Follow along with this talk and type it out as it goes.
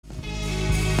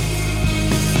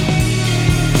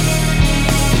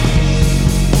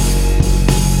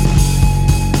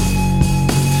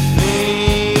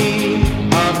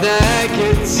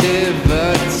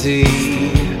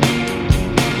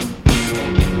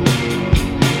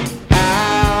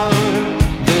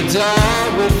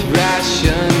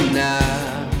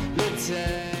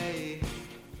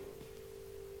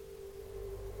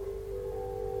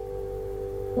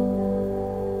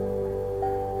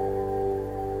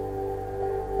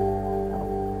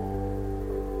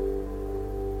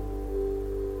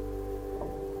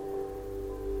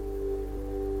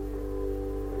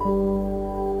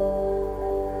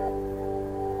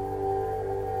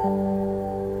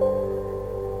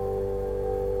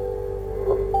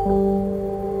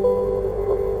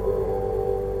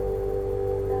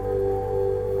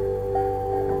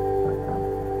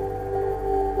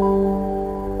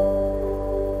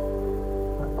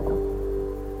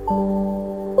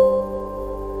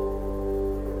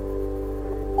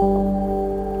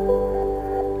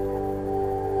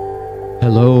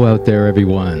out there,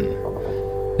 everyone.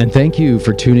 And thank you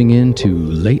for tuning in to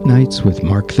Late Nights with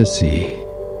Mark the Sea.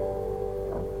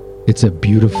 It's a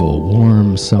beautiful,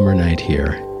 warm summer night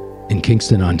here in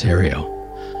Kingston, Ontario,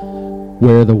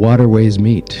 where the waterways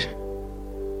meet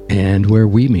and where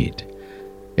we meet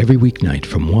every weeknight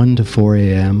from 1 to 4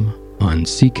 a.m. on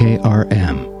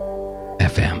CKRM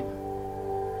FM.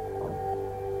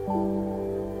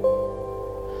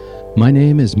 My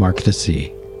name is Mark the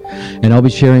Sea, and I'll be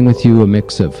sharing with you a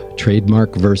mix of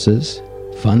trademark verses,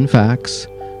 fun facts,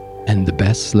 and the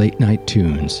best late night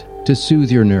tunes to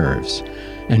soothe your nerves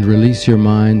and release your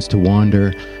minds to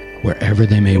wander wherever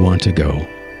they may want to go.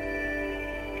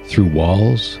 Through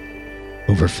walls,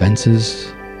 over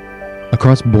fences,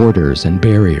 across borders and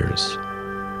barriers,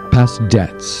 past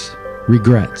debts,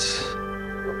 regrets,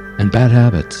 and bad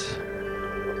habits.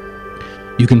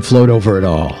 You can float over it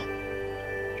all.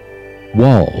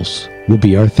 Walls will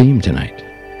be our theme tonight.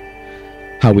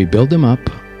 How we build them up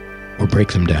or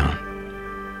break them down.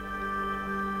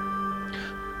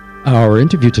 Our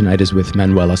interview tonight is with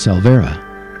Manuela Silveira,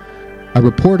 a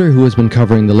reporter who has been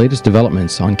covering the latest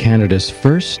developments on Canada's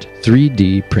first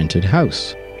 3D printed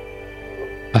house,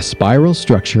 a spiral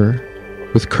structure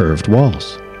with curved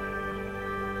walls.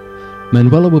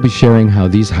 Manuela will be sharing how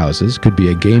these houses could be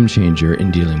a game changer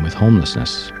in dealing with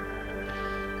homelessness.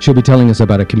 She'll be telling us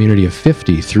about a community of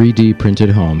 50 3D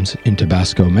printed homes in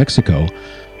Tabasco, Mexico,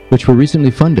 which were recently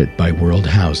funded by World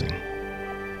Housing.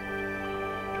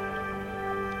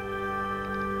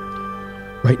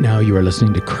 Right now you are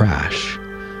listening to Crash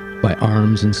by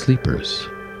Arms and Sleepers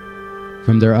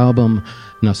from their album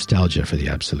Nostalgia for the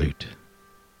Absolute.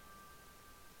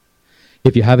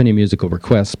 If you have any musical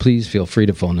requests, please feel free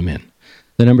to phone them in.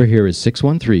 The number here is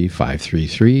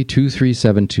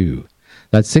 613-533-2372.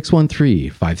 That's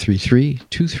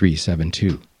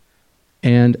 613-533-2372.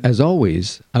 And as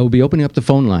always, I will be opening up the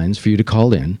phone lines for you to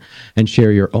call in and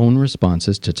share your own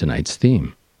responses to tonight's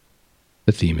theme.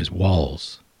 The theme is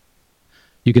walls.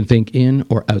 You can think in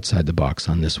or outside the box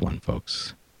on this one,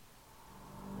 folks.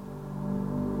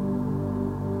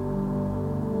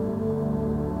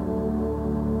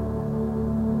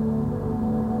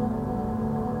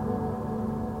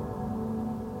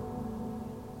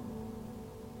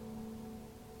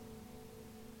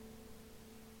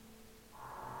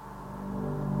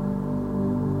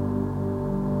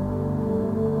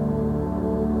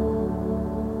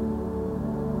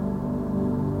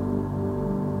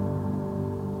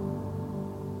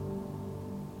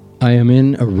 I am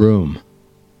in a room.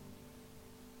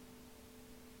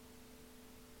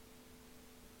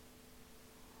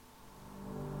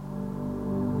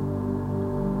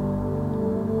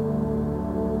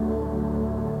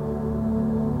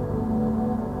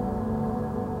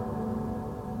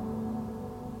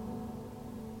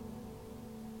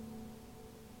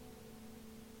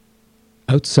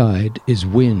 Outside is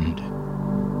wind,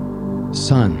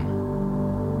 sun,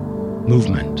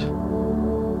 movement,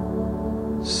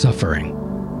 suffering.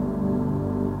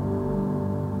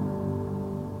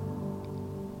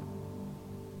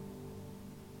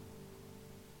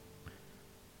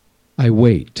 I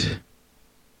wait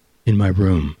in my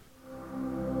room,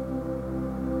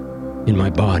 in my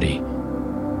body.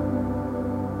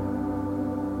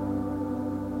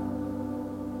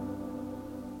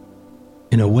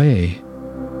 In a way,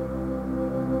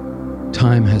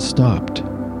 time has stopped.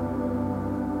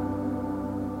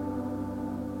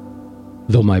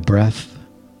 Though my breath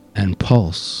and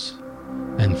pulse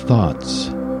and thoughts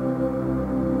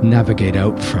navigate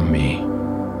out from me.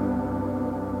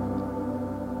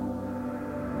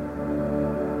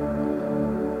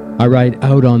 I ride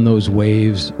out on those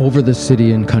waves over the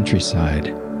city and countryside,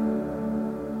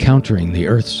 countering the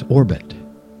Earth's orbit.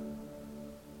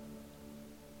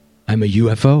 I'm a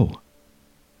UFO.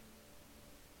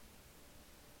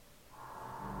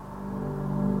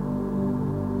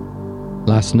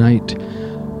 Last night,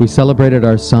 we celebrated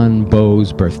our son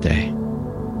Beau's birthday.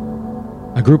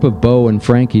 A group of Beau and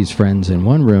Frankie's friends in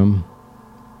one room,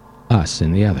 us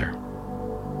in the other.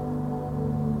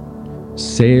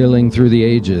 Sailing through the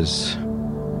ages.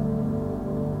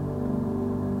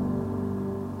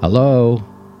 Hello.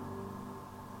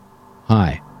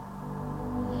 Hi.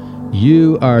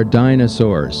 You are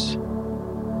dinosaurs.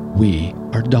 We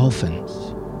are dolphins.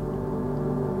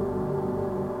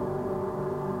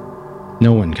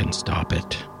 No one can stop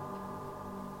it.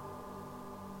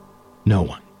 No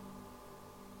one.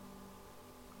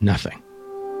 Nothing.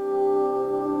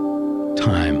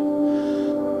 Time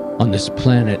on this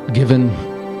planet given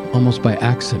almost by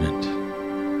accident.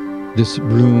 This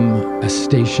room, a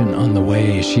station on the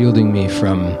way, shielding me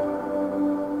from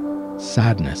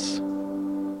sadness,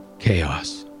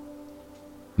 chaos,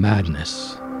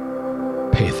 madness,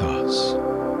 pathos.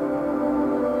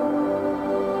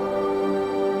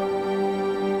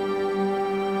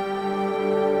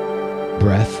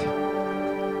 Breath,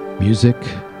 music,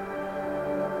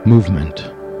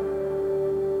 movement.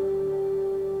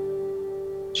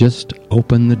 Just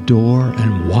open the door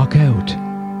and walk out.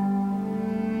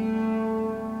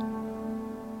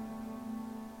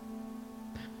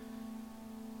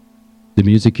 The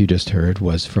music you just heard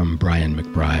was from Brian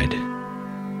McBride,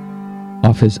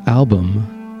 off his album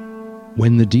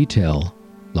When the Detail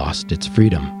Lost Its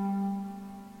Freedom.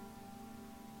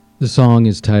 The song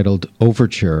is titled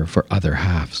Overture for Other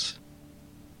Halves.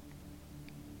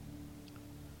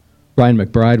 Brian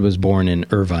McBride was born in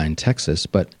Irvine, Texas,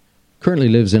 but currently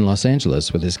lives in Los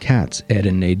Angeles with his cats, Ed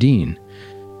and Nadine,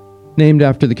 named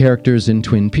after the characters in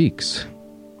Twin Peaks.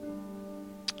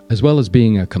 As well as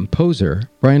being a composer,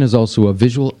 Brian is also a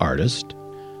visual artist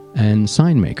and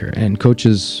sign maker and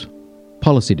coaches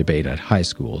policy debate at high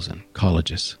schools and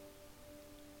colleges.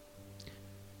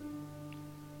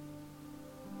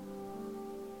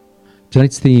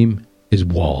 Tonight's theme is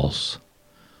walls.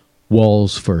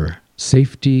 Walls for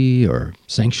safety or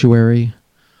sanctuary.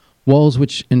 Walls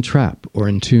which entrap or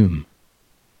entomb.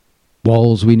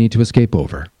 Walls we need to escape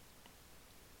over.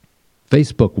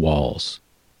 Facebook walls,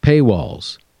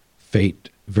 paywalls, fate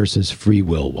versus free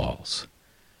will walls.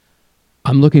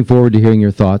 I'm looking forward to hearing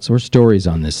your thoughts or stories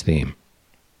on this theme.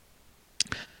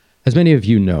 As many of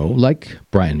you know, like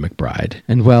Brian McBride,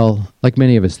 and well, like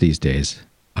many of us these days,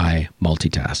 I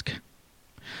multitask.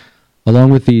 Along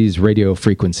with these radio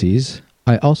frequencies,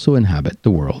 I also inhabit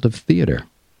the world of theater.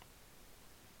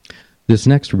 This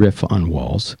next riff on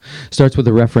walls starts with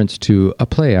a reference to a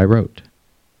play I wrote.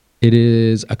 It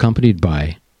is accompanied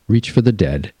by Reach for the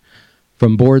Dead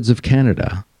from Boards of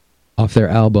Canada off their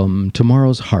album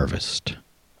Tomorrow's Harvest.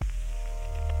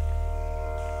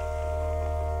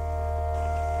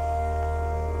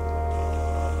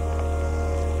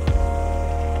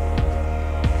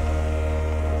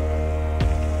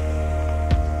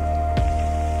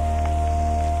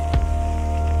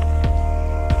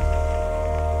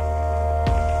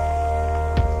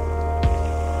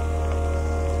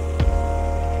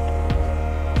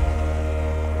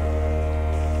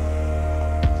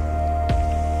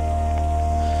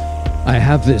 I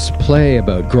have this play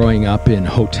about growing up in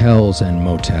hotels and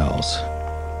motels.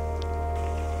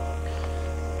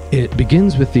 It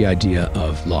begins with the idea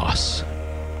of loss,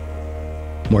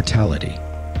 mortality,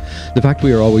 the fact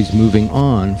we are always moving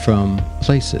on from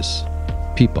places,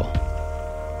 people,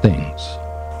 things.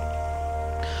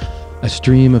 A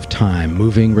stream of time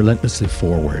moving relentlessly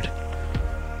forward,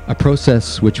 a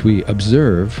process which we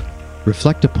observe,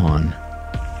 reflect upon,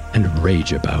 and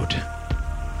rage about.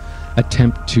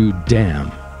 Attempt to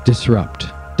dam, disrupt,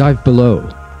 dive below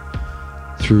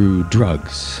through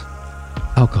drugs,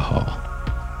 alcohol,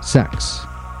 sex,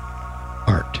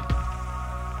 art.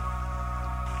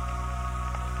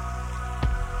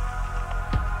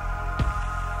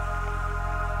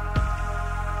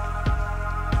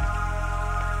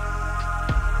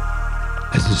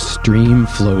 As the stream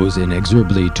flows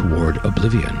inexorably toward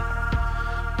oblivion,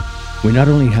 we not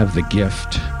only have the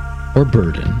gift or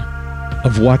burden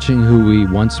of watching who we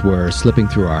once were slipping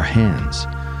through our hands,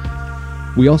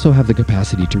 we also have the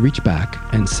capacity to reach back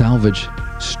and salvage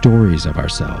stories of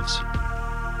ourselves.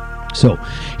 So,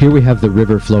 here we have the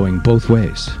river flowing both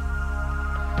ways.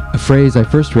 A phrase I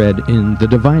first read in The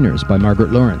Diviners by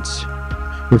Margaret Lawrence,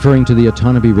 referring to the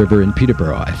Otonabee River in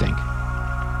Peterborough, I think.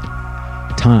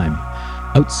 Time,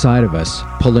 outside of us,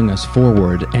 pulling us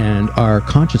forward, and our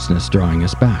consciousness drawing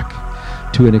us back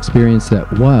to an experience that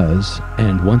was,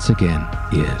 and once again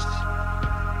is.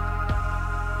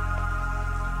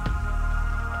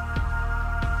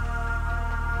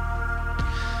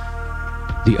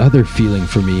 The other feeling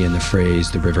for me in the phrase,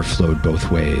 the river flowed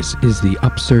both ways, is the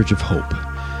upsurge of hope,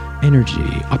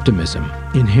 energy, optimism,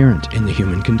 inherent in the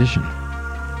human condition.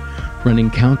 Running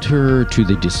counter to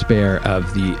the despair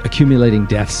of the accumulating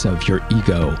deaths of your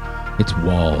ego, its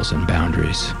walls and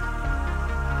boundaries.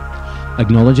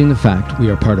 Acknowledging the fact we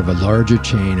are part of a larger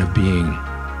chain of being.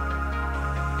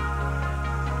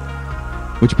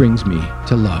 Which brings me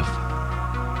to love.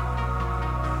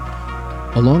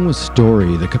 Along with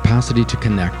story, the capacity to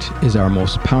connect is our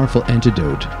most powerful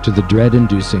antidote to the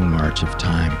dread-inducing march of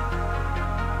time.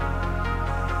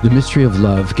 The mystery of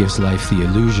love gives life the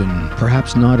illusion,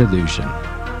 perhaps not illusion,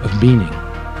 of meaning.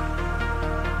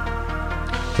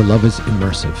 For love is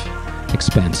immersive,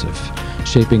 expansive,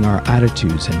 shaping our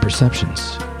attitudes and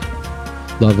perceptions.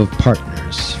 Love of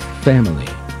partners, family,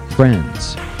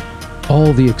 friends,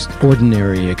 all the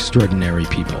extraordinary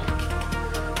people.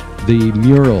 the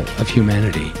mural of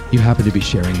humanity you happen to be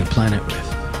sharing the planet with.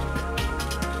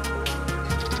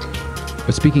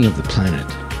 But speaking of the planet,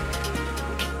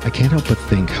 I can't help but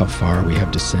think how far we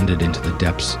have descended into the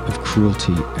depths of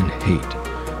cruelty and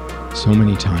hate so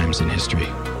many times in history.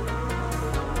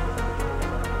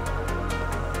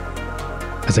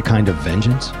 As a kind of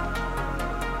vengeance?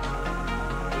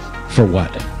 For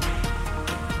what?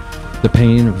 The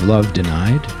pain of love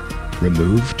denied,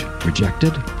 removed,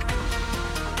 rejected?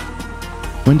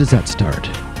 When does that start?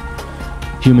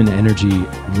 Human energy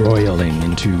roiling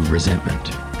into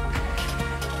resentment.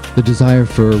 The desire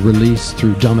for release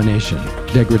through domination,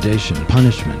 degradation,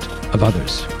 punishment of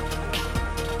others.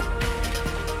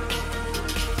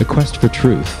 The quest for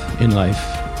truth in life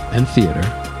and theater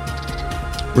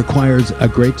requires a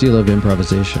great deal of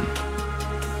improvisation,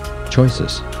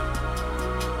 choices,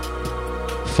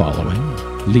 following,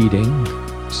 leading,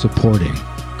 supporting,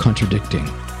 contradicting,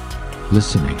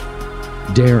 listening,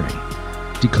 daring,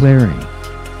 declaring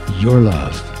your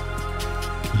love,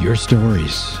 your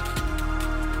stories.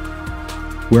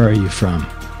 Where are you from?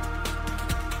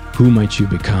 Who might you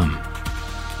become?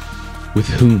 With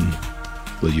whom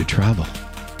will you travel?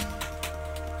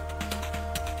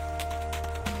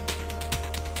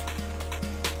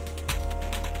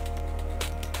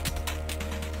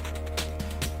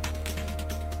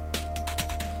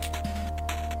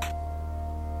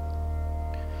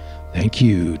 Thank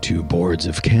you to Boards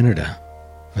of Canada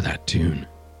for that tune.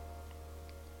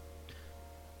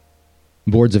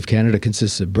 Boards of Canada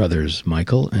consists of brothers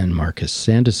Michael and Marcus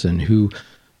Sandison, who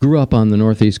grew up on the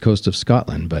northeast coast of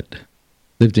Scotland, but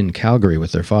lived in Calgary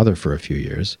with their father for a few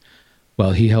years,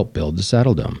 while he helped build the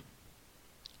Saddledome.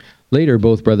 Later,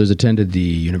 both brothers attended the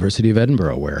University of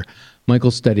Edinburgh, where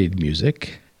Michael studied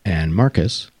music and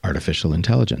Marcus artificial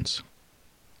intelligence.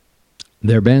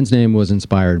 Their band's name was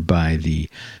inspired by the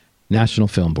National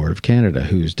Film Board of Canada,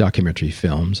 whose documentary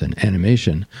films and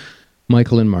animation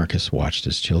Michael and Marcus watched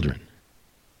as children.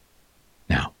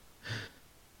 Now,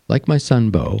 like my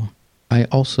son Beau, I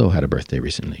also had a birthday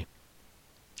recently.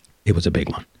 It was a big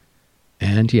one.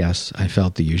 And yes, I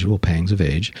felt the usual pangs of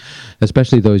age,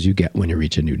 especially those you get when you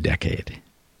reach a new decade.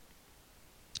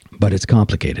 But it's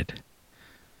complicated.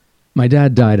 My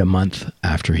dad died a month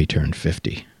after he turned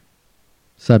 50.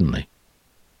 Suddenly.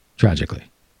 Tragically.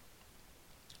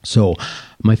 So,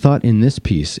 my thought in this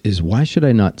piece is, why should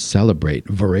I not celebrate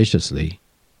voraciously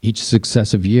each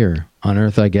successive year on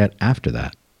Earth I get after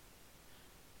that?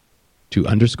 To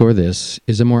underscore this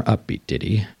is a more upbeat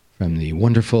ditty from the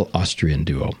wonderful Austrian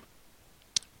duo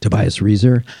Tobias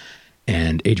Rieser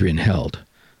and Adrian Held,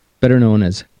 better known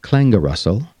as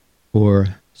Klanggerussel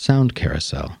or Sound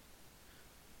Carousel.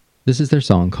 This is their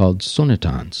song called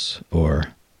Sonnentanz,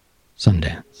 or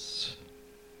Sundance.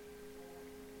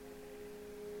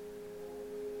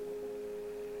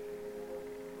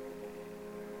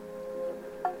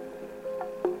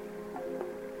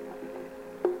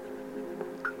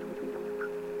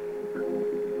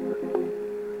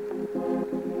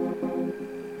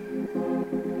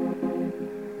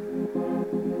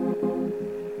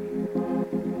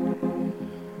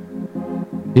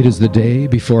 It is the day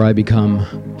before I become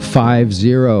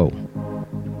 50.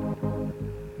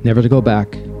 Never to go back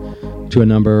to a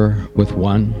number with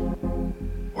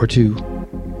 1 or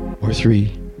 2 or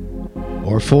 3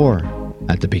 or 4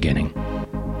 at the beginning.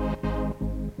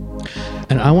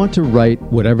 And I want to write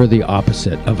whatever the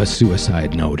opposite of a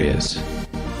suicide note is.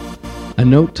 A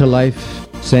note to life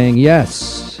saying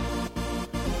yes.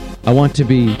 I want to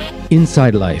be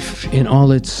inside life in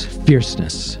all its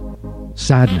fierceness,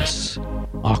 sadness,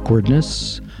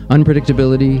 awkwardness,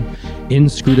 unpredictability,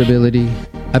 inscrutability,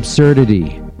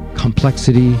 absurdity,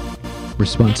 complexity,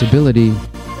 responsibility,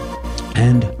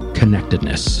 and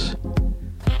connectedness.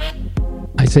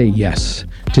 I say yes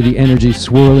to the energy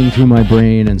swirling through my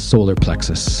brain and solar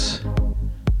plexus.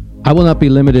 I will not be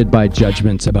limited by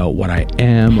judgments about what I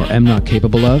am or am not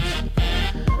capable of,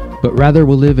 but rather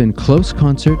will live in close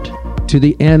concert to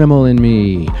the animal in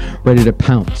me, ready to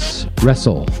pounce,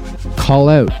 wrestle, call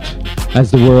out, as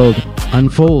the world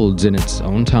unfolds in its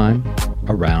own time,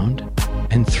 around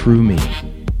and through me.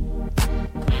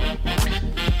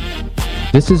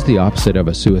 This is the opposite of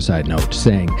a suicide note,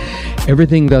 saying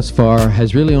everything thus far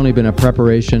has really only been a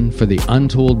preparation for the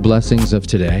untold blessings of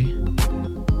today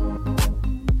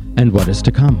and what is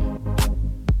to come.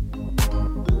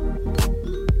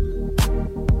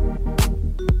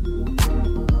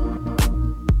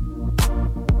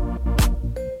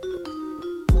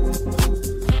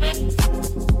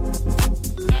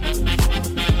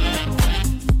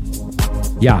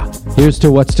 Yeah, here's to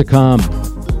what's to come.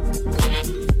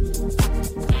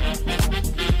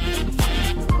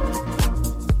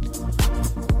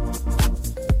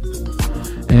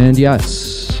 And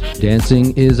yes,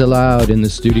 dancing is allowed in the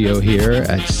studio here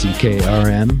at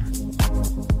CKRM.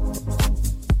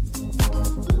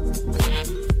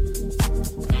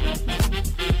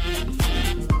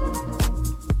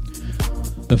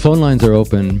 The phone lines are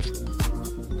open,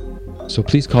 so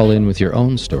please call in with your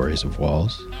own stories of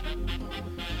walls.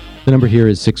 The number here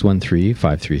is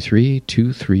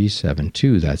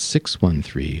 613-533-2372. That's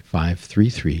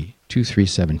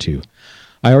 613-533-2372.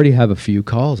 I already have a few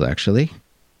calls, actually.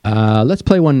 Let's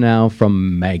play one now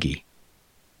from Maggie.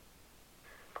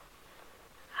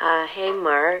 Hey,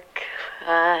 Mark.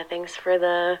 Thanks for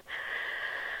the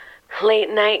late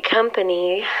night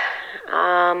company.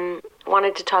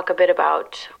 Wanted to talk a bit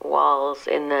about walls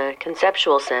in the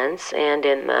conceptual sense and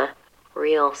in the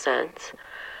real sense.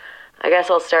 I guess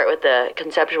I'll start with the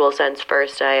conceptual sense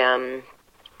first. I'm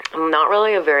not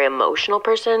really a very emotional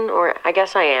person, or I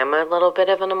guess I am a little bit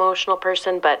of an emotional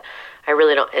person, but I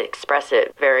really don't express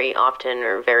it very often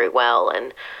or very well.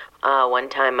 And one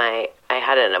time I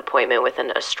had an appointment with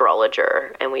an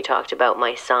astrologer, and we talked about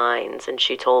my signs, and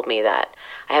she told me that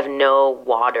I have no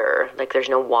water, like there's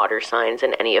no water signs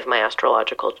in any of my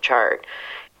astrological chart.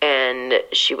 And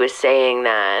she was saying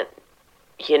that,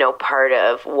 you know, part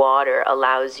of water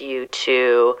allows you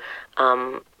to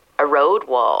erode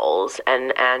walls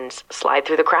and slide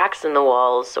through the cracks in the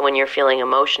walls. So when you're feeling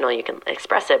emotional, you can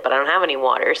express it, but I don't have any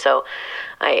water. So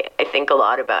I think a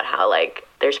lot about how, like,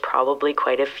 there's probably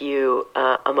quite a few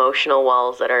emotional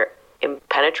walls that are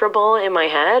impenetrable in my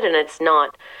head, and it's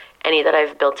not any that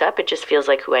I've built up. It just feels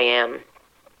like who I am.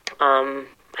 And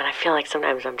I feel like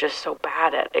sometimes I'm just so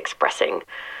bad at expressing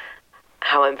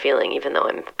how I'm feeling, even though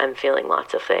I'm feeling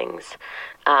lots of things.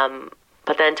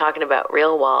 But then talking about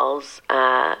real walls,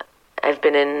 I've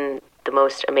been in the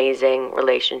most amazing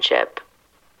relationship,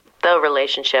 the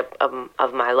relationship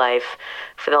of my life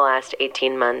for the last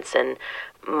 18 months. And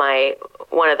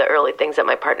one of the early things that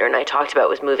my partner and I talked about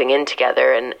was moving in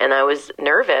together, and I was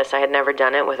nervous. I had never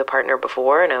done it with a partner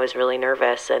before, and I was really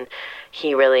nervous, and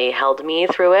he really held me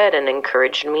through it and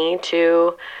encouraged me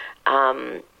to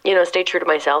stay true to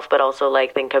myself, but also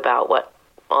like think about what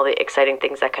all the exciting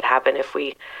things that could happen if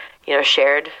we,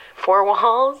 shared four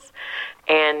walls.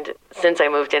 And since I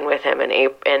moved in with him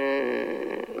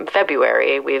in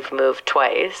February, we've moved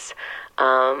twice.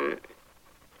 And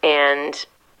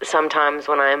sometimes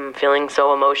when I'm feeling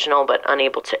so emotional but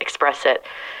unable to express it,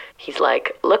 he's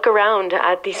like, look around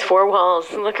at these four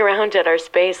walls, look around at our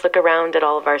space, look around at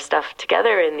all of our stuff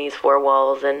together in these four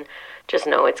walls, and just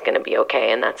know it's going to be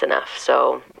okay, and that's enough.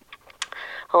 So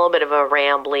a little bit of a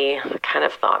rambly kind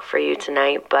of thought for you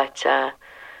tonight, but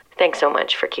thanks so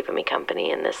much for keeping me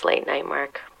company in this late night,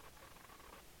 Mark.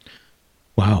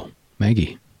 Wow,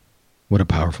 Maggie, what a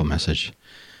powerful message.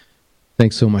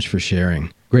 Thanks so much for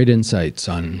sharing. Great insights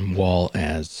on wall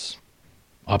as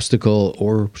obstacle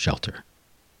or shelter.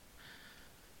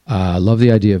 Love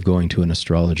the idea of going to an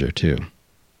astrologer too.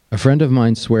 A friend of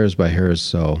mine swears by hers,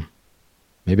 so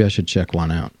maybe I should check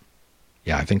one out.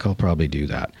 Yeah, I think I'll probably do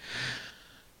that.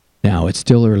 Now, it's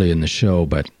still early in the show,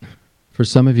 but for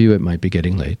some of you, it might be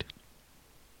getting late.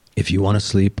 If you want to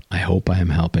sleep, I hope I am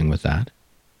helping with that.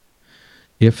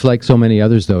 If, like so many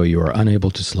others, though, you are unable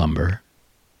to slumber,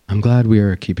 I'm glad we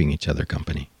are keeping each other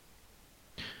company.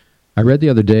 I read the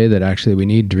other day that actually we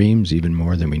need dreams even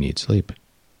more than we need sleep.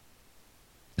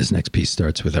 This next piece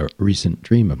starts with a recent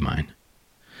dream of mine.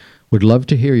 Would love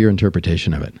to hear your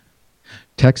interpretation of it.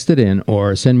 Text it in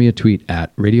or send me a tweet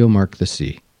at Radio Mark the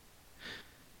C.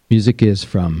 Music is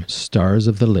from Stars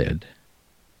of the Lid,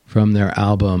 from their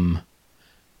album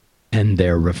And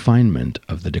Their Refinement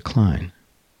of the Decline,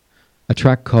 a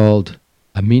track called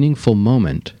A Meaningful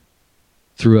Moment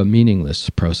Through a Meaningless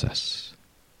Process.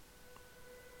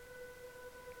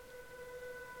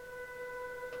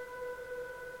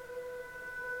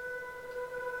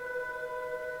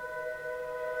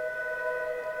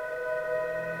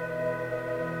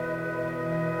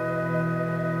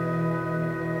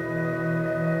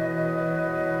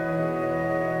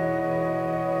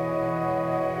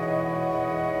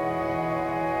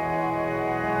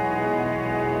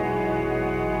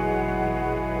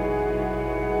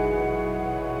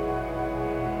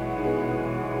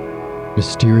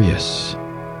 Mysterious,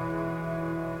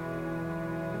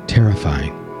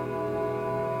 terrifying,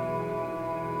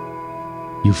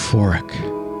 euphoric.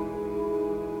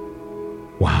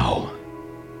 Wow.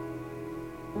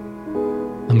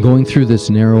 I'm going through this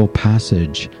narrow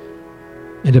passage,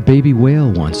 and a baby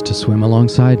whale wants to swim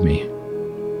alongside me.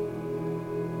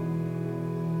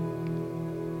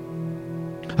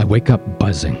 I wake up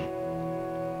buzzing.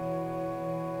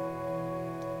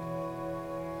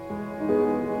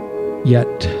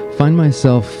 Yet find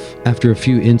myself after a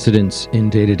few incidents in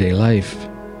day-to-day life,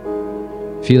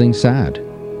 feeling sad.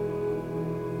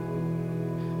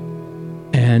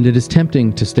 And it is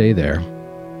tempting to stay there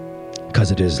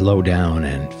because it is low down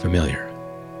and familiar.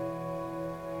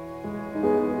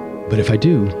 But if I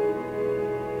do,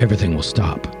 everything will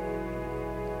stop.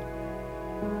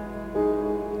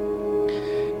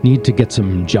 Need to get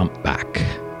some jump back,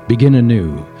 begin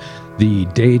anew, the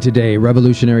day-to-day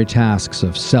revolutionary tasks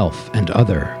of self and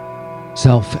other,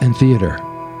 self and theater,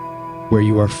 where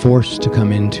you are forced to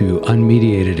come into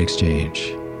unmediated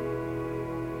exchange.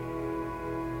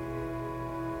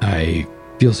 I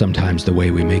feel sometimes the way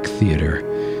we make theater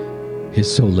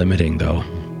is so limiting, though,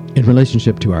 in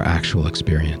relationship to our actual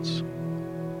experience.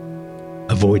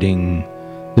 Avoiding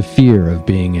the fear of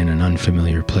being in an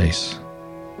unfamiliar place,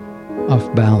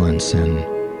 off balance and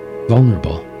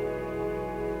vulnerable.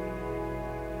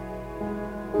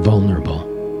 Vulnerable.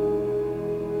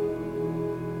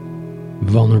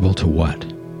 Vulnerable to what?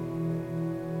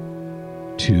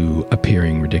 To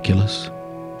appearing ridiculous,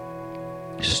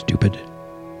 stupid,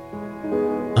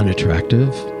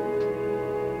 unattractive,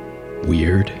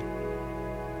 weird,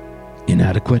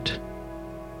 inadequate,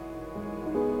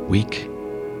 weak,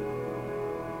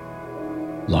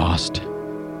 lost,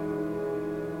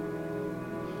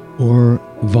 or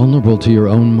vulnerable to your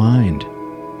own mind,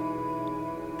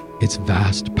 its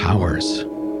vast powers.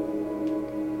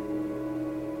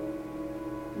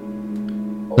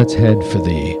 Let's head for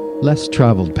the less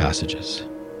traveled passages.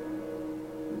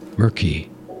 Murky,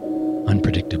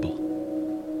 unpredictable,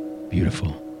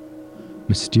 beautiful,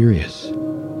 mysterious,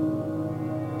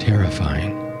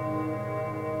 terrifying.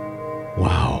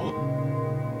 Wow.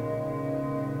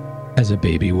 As a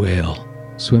baby whale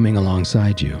swimming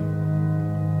alongside you.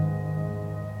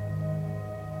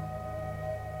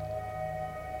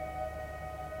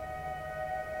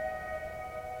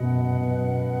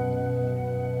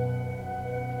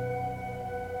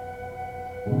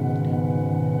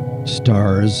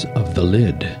 Stars of the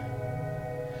Lid.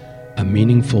 A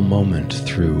meaningful moment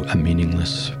through a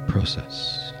meaningless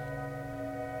process.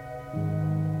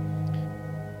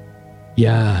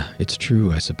 Yeah, it's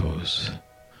true, I suppose.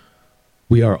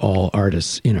 We are all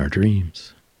artists in our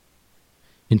dreams.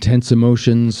 Intense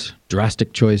emotions,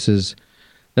 drastic choices,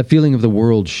 that feeling of the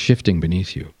world shifting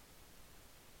beneath you.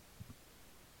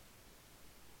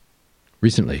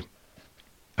 Recently,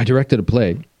 I directed a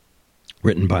play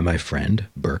written by my friend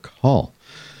Burke Hall,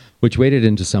 which waded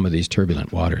into some of these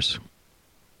turbulent waters.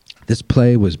 This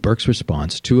play was Burke's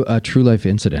response to a true-life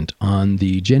incident on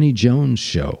the Jenny Jones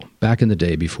show back in the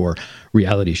day before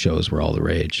reality shows were all the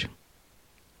rage.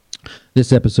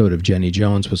 This episode of Jenny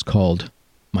Jones was called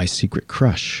My Secret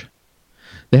Crush.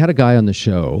 They had a guy on the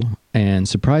show and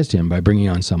surprised him by bringing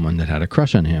on someone that had a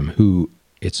crush on him, who,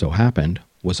 it so happened,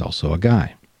 was also a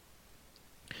guy.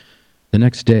 The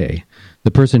next day,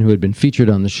 the person who had been featured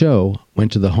on the show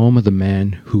went to the home of the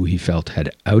man who he felt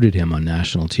had outed him on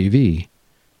national TV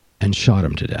and shot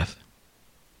him to death.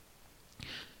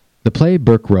 The play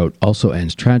Burke wrote also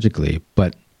ends tragically,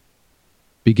 but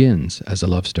begins as a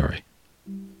love story.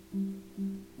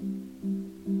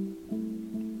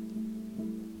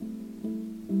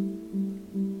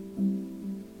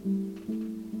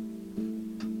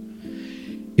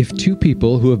 If two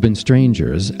people who have been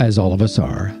strangers, as all of us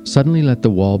are, suddenly let the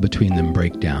wall between them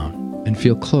break down and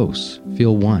feel close,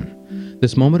 feel one,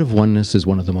 this moment of oneness is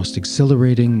one of the most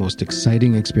exhilarating, most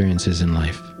exciting experiences in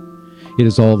life. It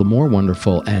is all the more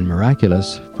wonderful and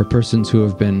miraculous for persons who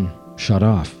have been shut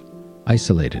off,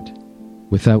 isolated,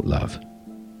 without love.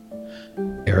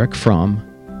 Erich Fromm,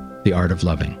 The Art of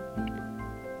Loving.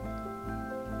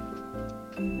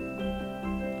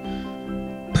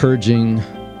 Purging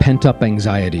pent-up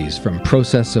anxieties from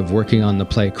process of working on the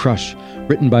play Crush,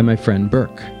 written by my friend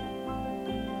Burke.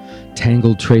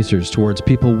 Tangled tracers towards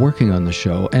people working on the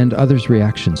show and others'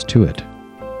 reactions to it.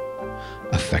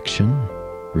 Affection,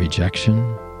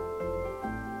 rejection.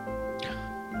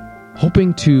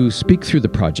 Hoping to speak through the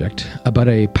project about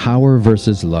a power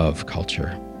versus love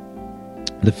culture.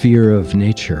 The fear of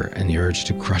nature and the urge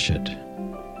to crush it.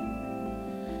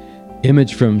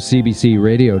 Image from CBC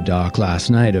radio doc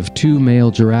last night of two male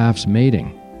giraffes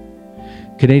mating.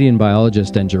 Canadian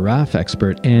biologist and giraffe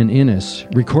expert Ann Innes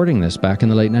recording this back in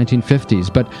the late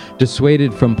 1950s, but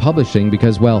dissuaded from publishing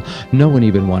because, well, no one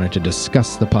even wanted to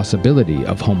discuss the possibility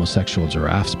of homosexual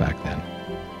giraffes back then.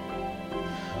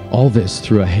 All this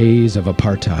through a haze of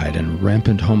apartheid and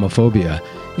rampant homophobia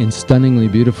in stunningly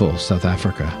beautiful South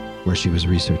Africa, where she was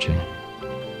researching.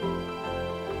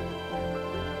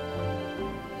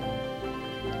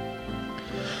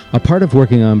 A part of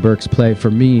working on Burke's play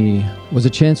for me was a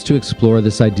chance to explore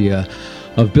this idea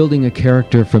of building a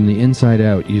character from the inside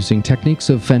out using techniques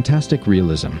of fantastic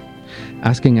realism,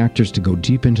 asking actors to go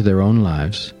deep into their own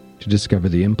lives to discover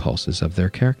the impulses of their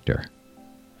character.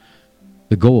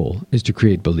 The goal is to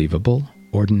create believable,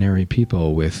 ordinary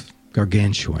people with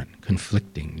gargantuan,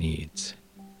 conflicting needs,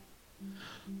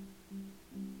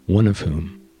 one of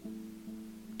whom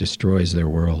destroys their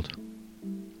world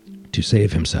to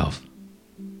save himself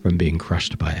from being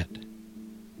crushed by it.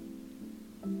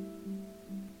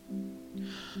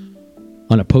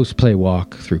 On a post-play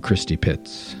walk through Christie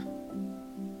Pits,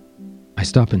 I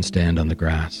stop and stand on the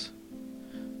grass,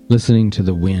 listening to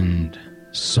the wind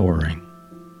soaring.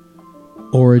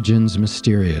 Origins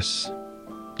mysterious,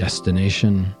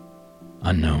 destination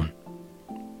unknown.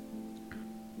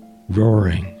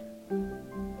 Roaring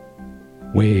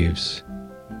waves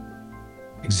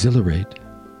exhilarate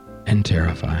and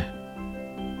terrify.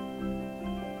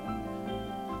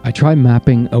 I try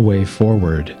mapping a way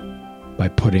forward by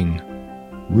putting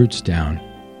roots down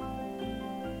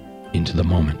into the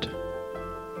moment.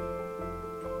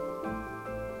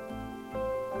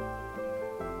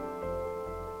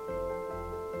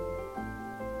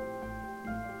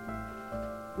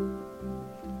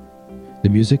 The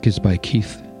music is by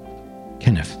Keith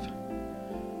Kenneth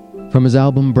from his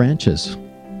album Branches,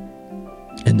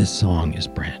 and this song is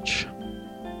Branch.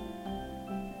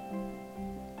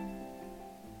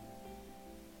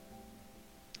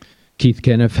 Keith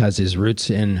Kenneth has his roots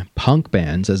in punk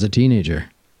bands as a teenager.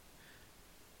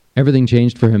 Everything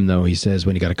changed for him, though, he says,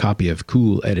 when he got a copy of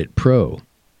Cool Edit Pro.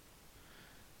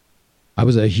 I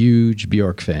was a huge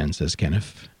Bjork fan, says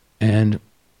Kenneth, and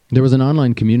there was an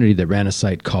online community that ran a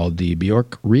site called the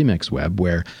Bjork Remix Web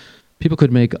where people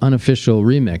could make unofficial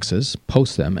remixes,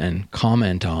 post them, and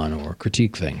comment on or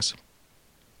critique things.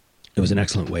 It was an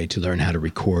excellent way to learn how to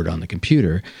record on the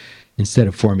computer instead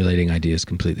of formulating ideas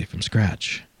completely from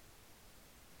scratch.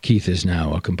 Keith is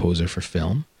now a composer for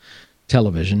film,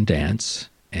 television, dance,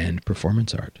 and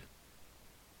performance art.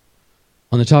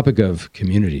 On the topic of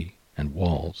community and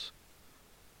walls,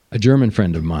 a German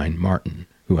friend of mine, Martin,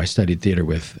 who I studied theater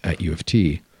with at U of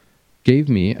T, gave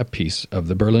me a piece of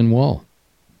the Berlin Wall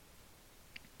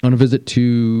on a visit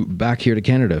back here to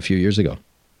Canada a few years ago.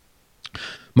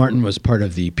 Martin was part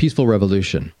of the Peaceful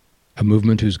Revolution, a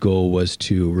movement whose goal was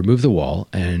to remove the wall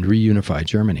and reunify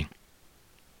Germany.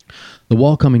 The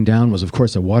wall coming down was, of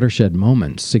course, a watershed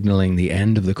moment signaling the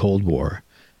end of the Cold War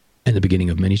and the beginning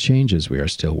of many changes we are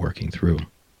still working through.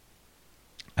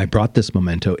 I brought this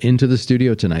memento into the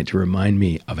studio tonight to remind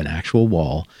me of an actual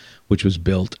wall which was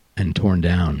built and torn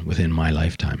down within my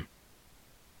lifetime.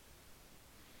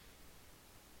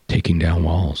 Taking down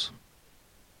walls.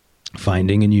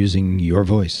 Finding and using your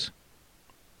voice.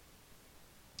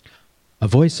 A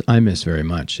voice I miss very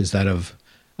much is that of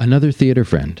another theater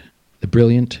friend, the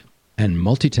brilliant and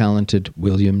multi-talented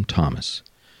William Thomas,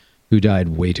 who died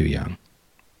way too young.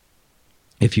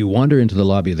 If you wander into the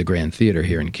lobby of the Grand Theatre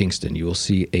here in Kingston, you will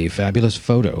see a fabulous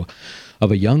photo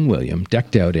of a young William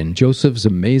decked out in Joseph's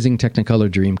Amazing Technicolor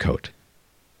Dreamcoat,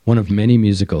 one of many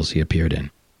musicals he appeared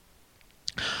in.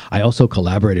 I also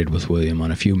collaborated with William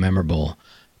on a few memorable,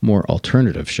 more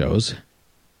alternative shows.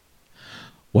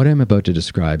 What I'm about to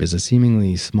describe is a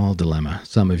seemingly small dilemma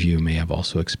some of you may have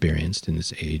also experienced in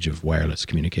this age of wireless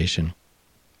communication,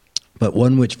 but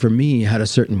one which for me had a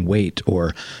certain weight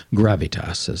or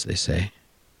gravitas, as they say.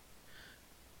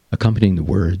 Accompanying the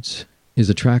words is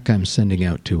a track I'm sending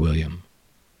out to William,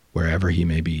 wherever he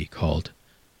may be, called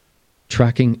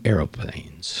Tracking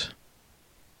Aeroplanes,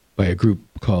 by a group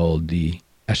called the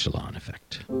Echelon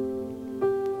Effect.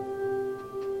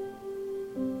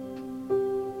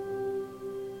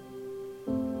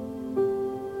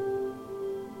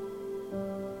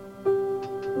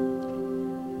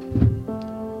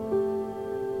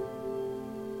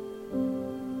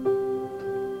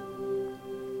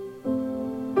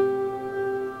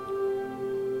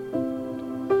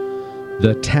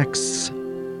 The texts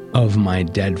of my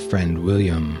dead friend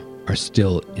William are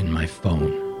still in my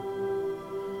phone.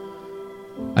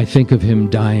 I think of him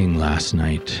dying last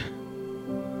night,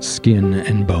 skin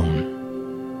and bone.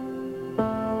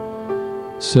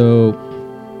 So,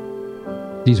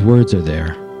 these words are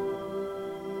there.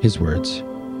 His words.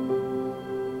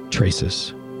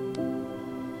 Traces.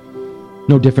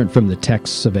 No different from the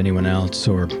texts of anyone else,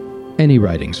 or any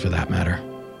writings for that matter.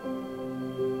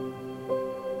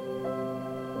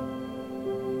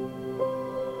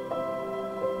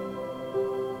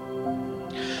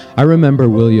 I remember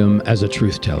William as a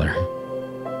truth-teller,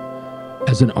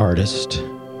 as an artist,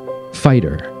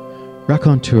 fighter,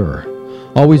 raconteur,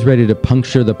 always ready to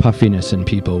puncture the puffiness in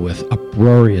people with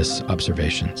uproarious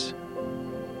observations.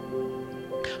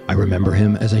 I remember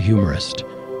him as a humorist,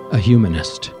 a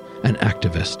humanist, an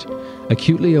activist,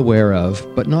 acutely aware of,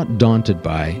 but not daunted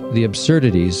by, the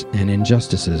absurdities and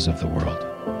injustices of the world.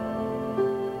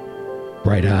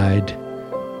 Bright-eyed,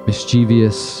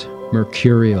 mischievous,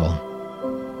 mercurial,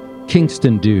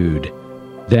 Kingston dude,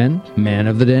 then man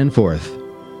of the Danforth,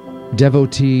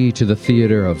 devotee to the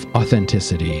theater of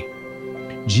authenticity,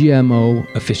 GMO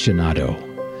aficionado,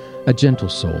 a gentle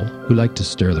soul who liked to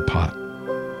stir the pot.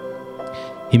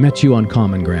 He met you on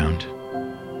common ground.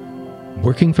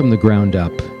 Working from the ground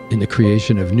up in the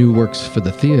creation of new works for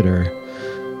the theater,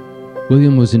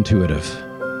 William was intuitive,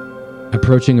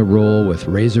 approaching a role with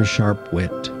razor-sharp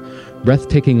wit,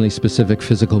 breathtakingly specific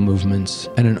physical movements,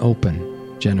 and an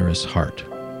open, generous heart.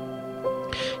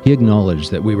 He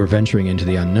acknowledged that we were venturing into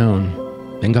the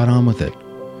unknown and got on with it,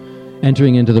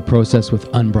 entering into the process with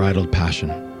unbridled passion.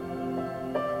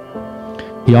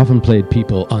 He often played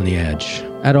people on the edge,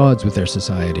 at odds with their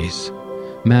societies,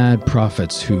 mad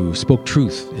prophets who spoke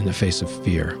truth in the face of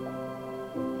fear.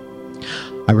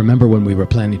 I remember when we were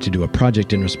planning to do a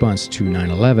project in response to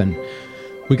 9/11,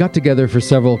 we got together for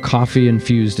several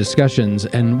coffee-infused discussions,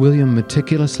 and William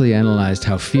meticulously analyzed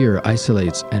how fear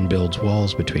isolates and builds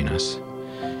walls between us.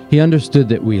 He understood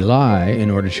that we lie in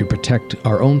order to protect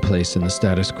our own place in the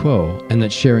status quo, and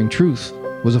that sharing truth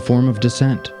was a form of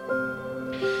dissent.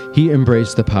 He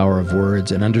embraced the power of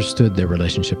words and understood their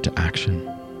relationship to action.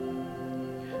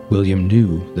 William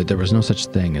knew that there was no such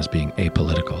thing as being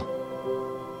apolitical.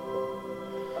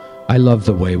 I love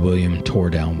the way William tore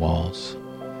down walls,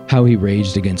 how he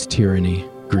raged against tyranny,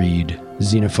 greed,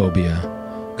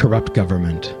 xenophobia, corrupt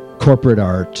government, corporate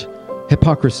art,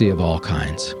 hypocrisy of all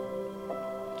kinds.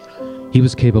 He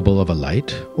was capable of a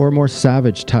light or a more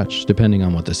savage touch, depending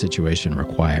on what the situation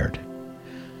required,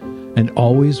 and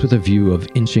always with a view of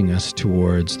inching us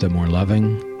towards the more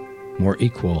loving, more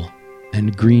equal,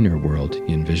 and greener world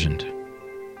he envisioned.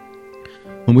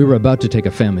 When we were about to take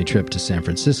a family trip to San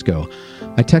Francisco,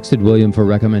 I texted William for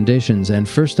recommendations, and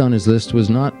first on his list was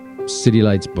not City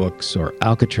Lights Books or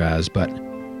Alcatraz, but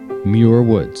Muir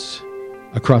Woods,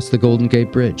 across the Golden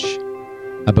Gate Bridge,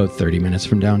 about 30 minutes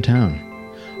from downtown.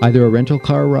 Either a rental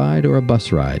car ride or a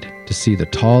bus ride to see the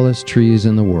tallest trees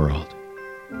in the world.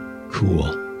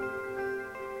 Cool.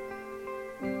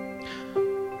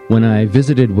 When I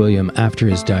visited William after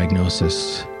his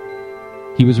diagnosis,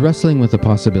 he was wrestling with the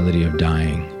possibility of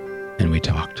dying, and we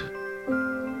talked.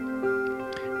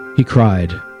 He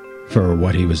cried for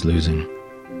what he was losing,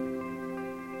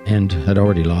 and had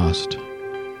already lost.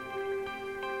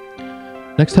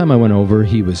 Next time I went over,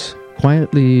 he was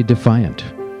quietly defiant,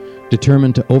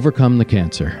 determined to overcome the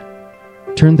cancer,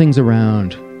 turn things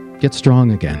around, get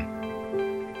strong again.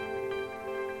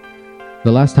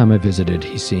 The last time I visited,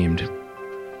 he seemed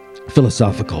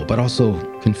philosophical, but also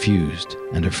confused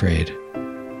and afraid.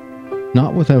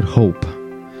 Not without hope,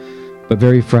 but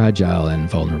very fragile and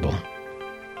vulnerable.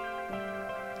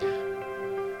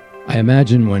 I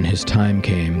imagine when his time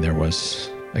came, there was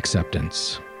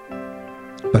acceptance,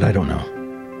 but I don't know.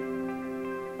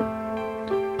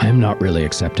 I am not really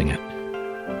accepting it.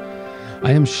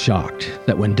 I am shocked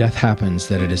that when death happens,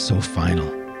 that it is so final.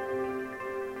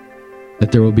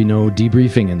 That there will be no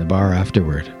debriefing in the bar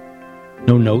afterward.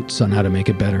 No notes on how to make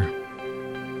it better.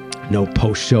 No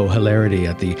post-show hilarity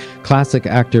at the classic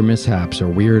actor mishaps or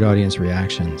weird audience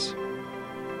reactions.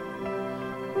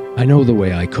 I know the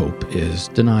way I cope is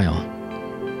denial,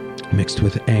 mixed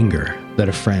with anger that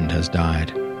a friend has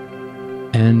died,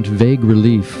 and vague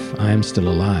relief I am still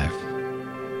alive,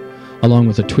 along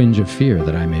with a twinge of fear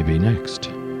that I may be next.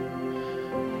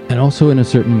 And also in a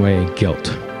certain way,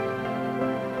 guilt.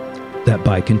 That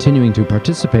by continuing to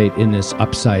participate in this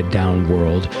upside-down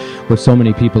world, where so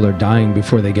many people are dying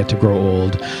before they get to grow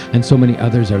old, and so many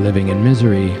others are living in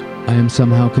misery, I am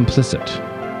somehow complicit.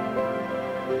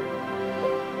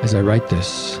 As I write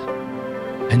this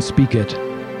and speak it,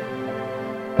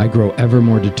 I grow ever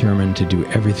more determined to do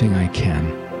everything I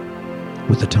can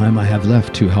with the time I have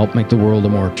left to help make the world a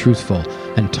more truthful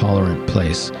and tolerant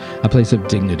place, a place of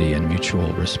dignity and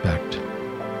mutual respect.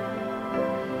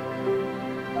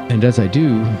 And as I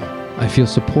do, I feel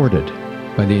supported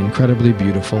by the incredibly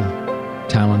beautiful,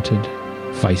 talented,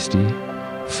 feisty,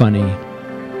 funny,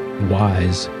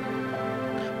 wise,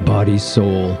 body,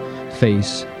 soul,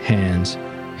 face, hands,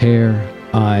 hair,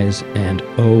 eyes, and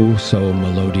oh so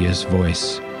melodious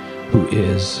voice, who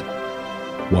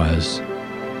was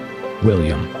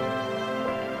William.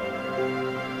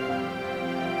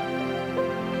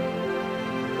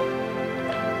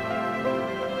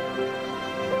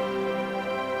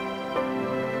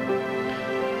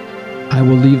 I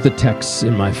will leave the texts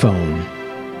in my phone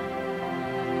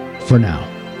for now.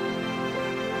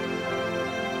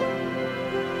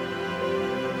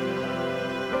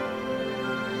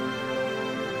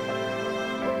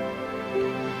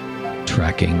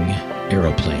 tracking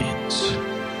aeroplanes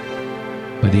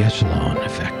by the Echelon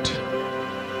Effect.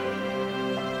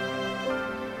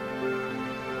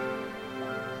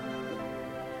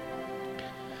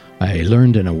 I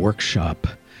learned in a workshop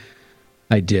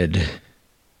I did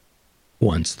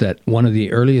once that one of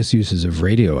the earliest uses of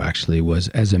radio actually was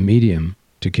as a medium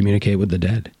to communicate with the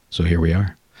dead. So here we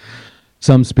are.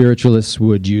 Some spiritualists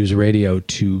would use radio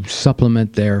to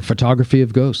supplement their photography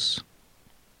of ghosts.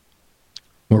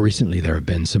 More recently, there have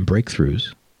been some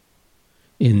breakthroughs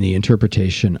in the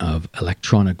interpretation of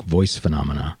electronic voice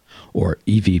phenomena, or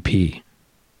EVP.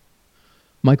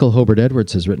 Michael Hobart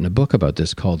Edwards has written a book about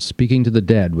this called Speaking to the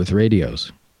Dead with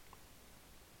Radios.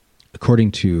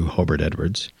 According to Hobart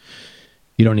Edwards,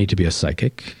 you don't need to be a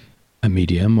psychic, a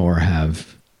medium, or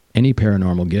have any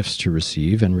paranormal gifts to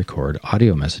receive and record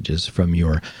audio messages from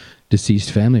your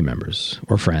deceased family members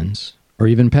or friends or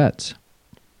even pets.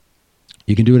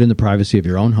 You can do it in the privacy of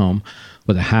your own home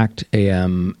with a hacked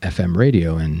AM/FM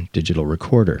radio and digital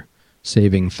recorder,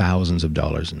 saving thousands of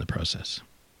dollars in the process.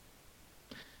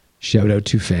 Shout out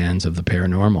to fans of the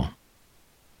paranormal,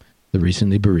 the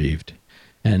recently bereaved,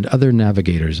 and other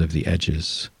navigators of the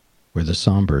edges where the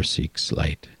somber seeks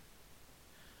light.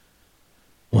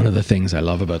 One of the things I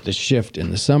love about this shift in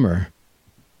the summer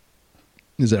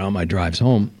is that on my drives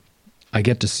home, I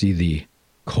get to see the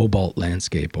cobalt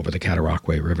landscape over the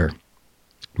Cataraqui River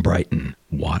brighten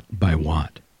watt by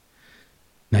watt.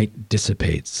 Night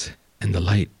dissipates, and the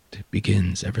light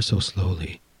begins ever so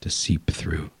slowly to seep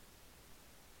through.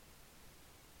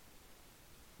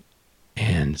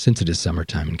 And since it is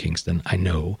summertime in Kingston, I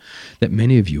know that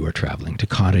many of you are traveling to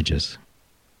cottages.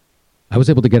 I was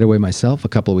able to get away myself a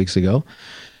couple of weeks ago,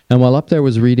 and while up there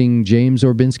was reading James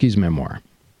Orbinski's memoir,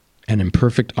 An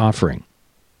Imperfect Offering,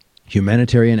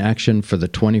 Humanitarian Action for the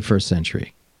 21st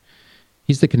Century.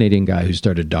 He's the Canadian guy who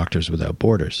started Doctors Without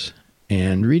Borders,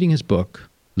 and reading his book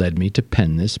led me to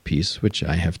pen this piece, which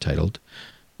I have titled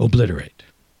Obliterate.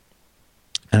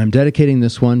 And I'm dedicating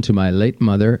this one to my late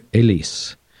mother,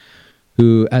 Elise,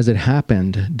 who, as it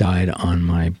happened, died on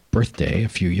my birthday a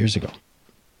few years ago.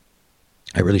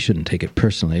 I really shouldn't take it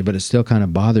personally, but it still kind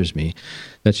of bothers me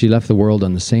that she left the world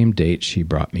on the same date she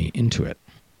brought me into it.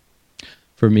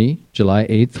 For me, July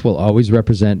 8th will always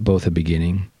represent both a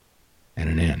beginning and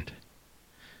an end.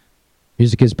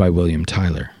 Music is by William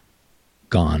Tyler,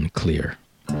 Gone Clear.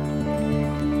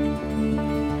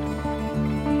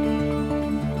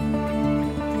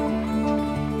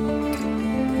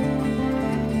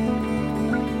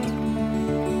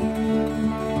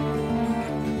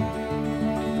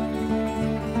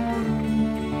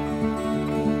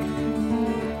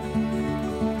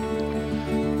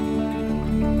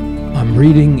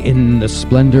 Reading in the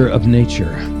Splendor of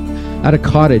Nature, at a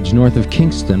cottage north of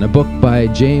Kingston, a book by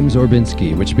James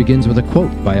Orbinski, which begins with a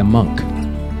quote by a monk.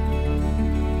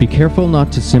 Be careful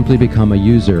not to simply become a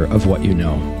user of what you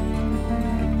know.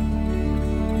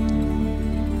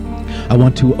 I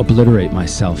want to obliterate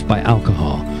myself by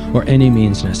alcohol or any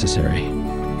means necessary.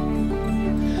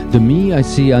 The me I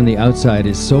see on the outside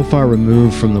is so far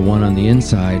removed from the one on the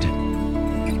inside.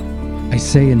 I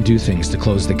say and do things to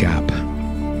close the gap,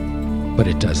 but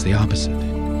it does the opposite.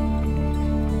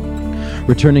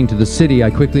 Returning to the city, I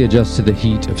quickly adjust to the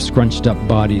heat of scrunched up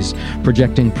bodies,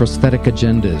 projecting prosthetic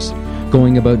agendas,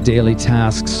 going about daily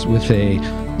tasks with a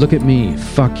look at me,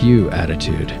 fuck you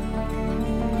attitude.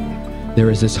 There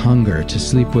is this hunger to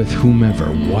sleep with whomever,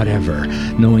 whatever,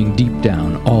 knowing deep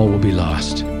down all will be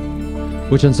lost,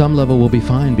 which on some level will be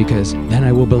fine because then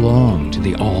I will belong to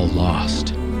the all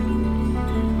lost.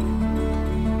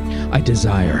 I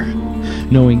desire,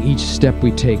 knowing each step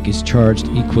we take is charged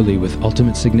equally with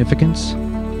ultimate significance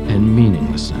and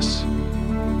meaninglessness.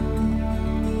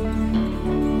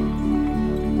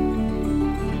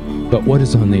 But what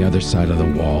is on the other side of the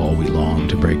wall we long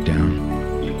to break down?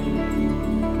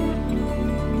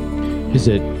 Is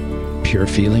it pure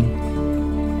feeling?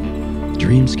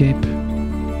 Dreamscape?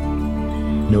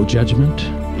 No judgment?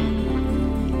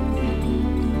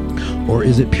 Or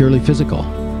is it purely physical?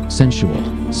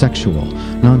 Sensual, sexual,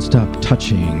 non-stop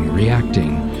touching,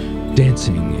 reacting,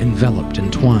 dancing, enveloped,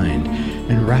 entwined,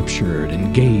 enraptured,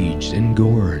 engaged,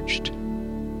 engorged.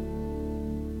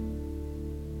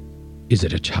 Is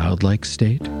it a childlike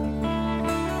state?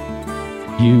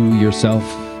 You yourself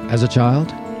as a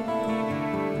child?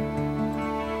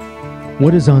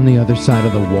 What is on the other side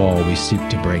of the wall we seek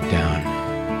to break down?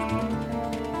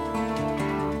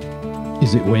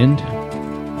 Is it wind?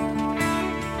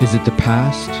 Is it the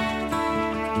past?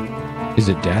 Is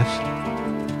it death?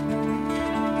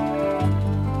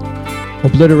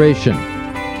 Obliteration.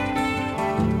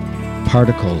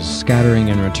 Particles scattering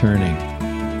and returning.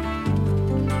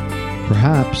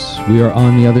 Perhaps we are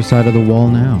on the other side of the wall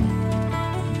now,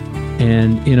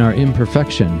 and in our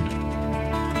imperfection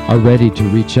are ready to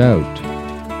reach out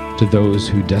to those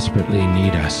who desperately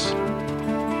need us.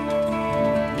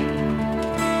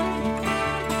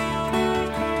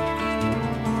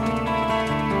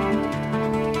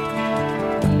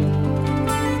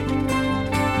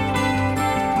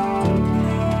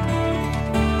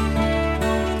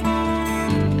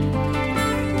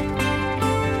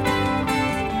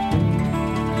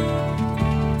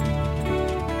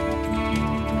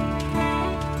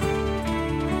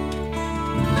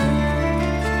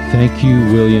 Thank you,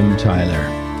 William Tyler.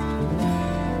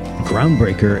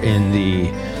 Groundbreaker in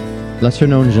the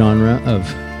lesser-known genre of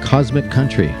cosmic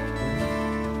country.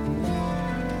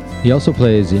 He also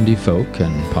plays indie folk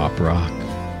and pop rock.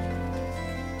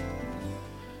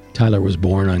 Tyler was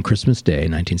born on Christmas Day,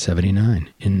 1979,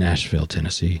 in Nashville,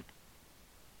 Tennessee.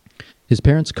 His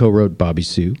parents co-wrote Bobby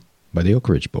Sue by the Oak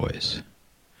Ridge Boys.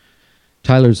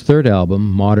 Tyler's third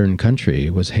album, Modern Country,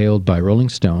 was hailed by Rolling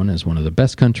Stone as one of the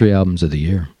best country albums of the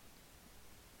year.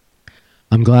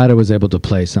 I'm glad I was able to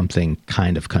play something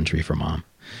kind of country for Mom.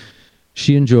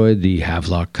 She enjoyed the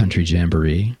Havelock Country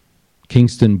Jamboree,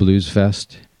 Kingston Blues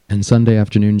Fest, and Sunday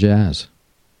afternoon jazz.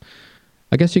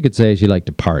 I guess you could say she liked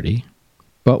to party,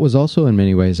 but was also in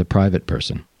many ways a private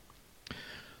person.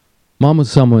 Mom was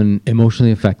someone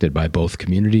emotionally affected by both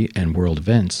community and world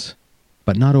events,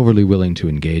 but not overly willing to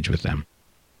engage with them.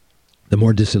 The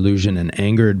more disillusioned and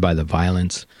angered by the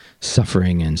violence,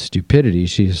 suffering, and stupidity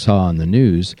she saw on the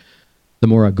news, the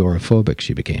more agoraphobic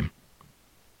she became.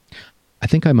 I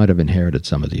think I might have inherited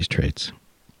some of these traits.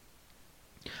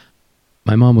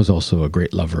 My mom was also a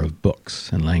great lover of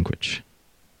books and language.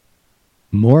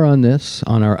 More on this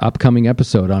on our upcoming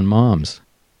episode on moms.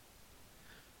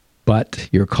 But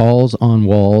your calls on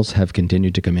walls have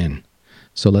continued to come in,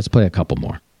 so let's play a couple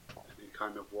more. Any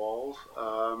kind of walls?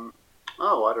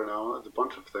 I don't know. There's a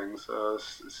bunch of things.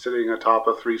 Sitting atop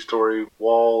a 3-story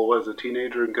wall as a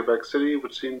teenager in Quebec City,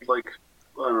 which seemed like,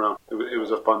 I don't know, it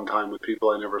was a fun time with people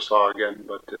I never saw again,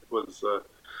 but it was,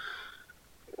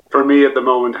 for me at the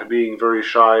moment, being very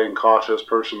shy and cautious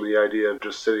person, the idea of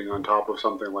just sitting on top of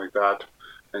something like that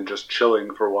and just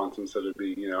chilling for once instead of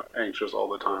being, anxious all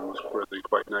the time was really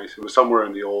quite nice. It was somewhere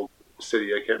in the old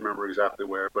city, I can't remember exactly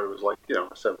where, but it was like, a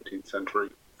 17th century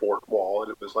fort wall,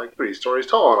 and it was like 3 stories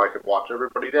tall, and I could watch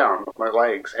everybody down with my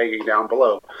legs hanging down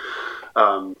below.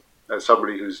 As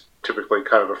somebody who's typically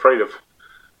kind of afraid of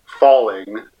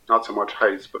falling, not so much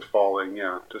heights, but falling,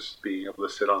 just being able to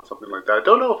sit on something like that. I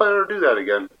don't know if I ever do that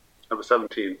again. I was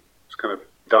 17. It's kind of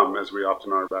dumb, as we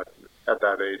often are back at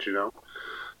that age,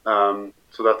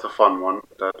 So that's a fun one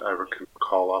that I can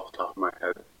recall off the top of my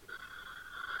head.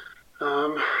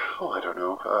 I don't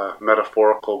know.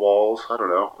 Metaphorical walls. I don't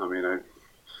know. I mean,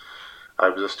 I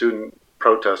was a student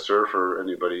protester. For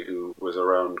anybody who was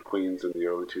around Queens in the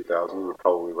early 2000s would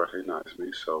probably recognize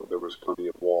me. So there was plenty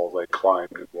of walls I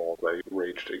climbed and walls I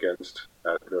raged against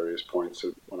at various points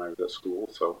when I was at school.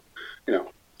 So,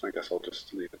 I guess I'll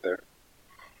just leave it there.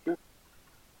 Yeah.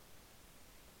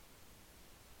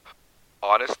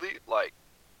 Honestly,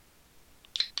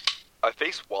 I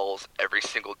face walls every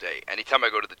single day. Anytime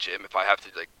I go to the gym, if I have to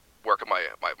work on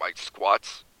my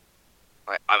squats,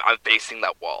 I'm facing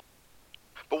that wall.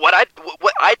 But what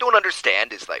I don't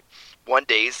understand is one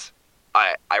days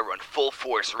I run full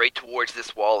force right towards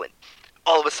this wall, and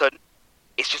all of a sudden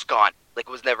it's just gone. Like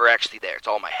it was never actually there. It's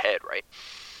all in my head, right?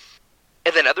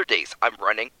 And then other days I'm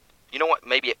running. You know what?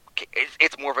 Maybe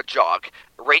it's more of a jog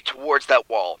right towards that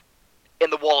wall,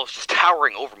 and the wall is just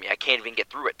towering over me. I can't even get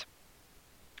through it.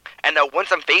 And now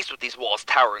once I'm faced with these walls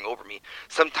towering over me,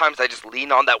 sometimes I just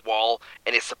lean on that wall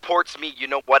and it supports me. You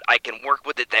know what? I can work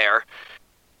with it there.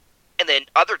 And then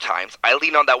other times I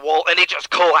lean on that wall and it just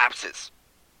collapses.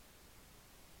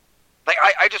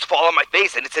 I just fall on my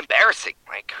face and it's embarrassing.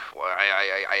 I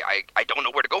don't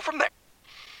know where to go from there.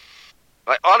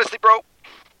 Honestly, bro,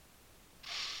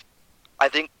 I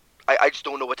think I just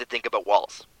don't know what to think about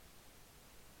walls.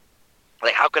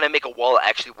 How can I make a wall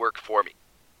actually work for me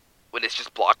when it's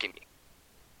just blocking me?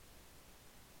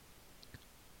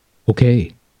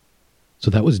 Okay. So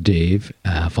that was Dave,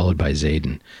 followed by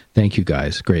Zayden. Thank you,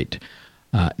 guys. Great.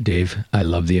 Dave, I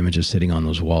love the image of sitting on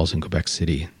those walls in Quebec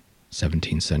City,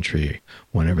 17th century,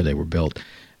 whenever they were built.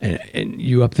 And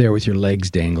you up there with your legs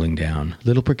dangling down, a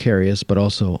little precarious, but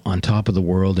also on top of the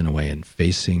world in a way and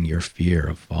facing your fear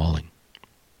of falling.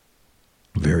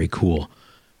 Very cool.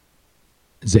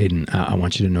 Zayden, I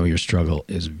want you to know your struggle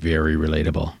is very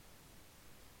relatable.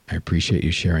 I appreciate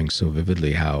you sharing so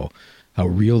vividly how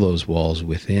real those walls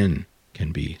within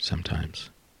can be sometimes.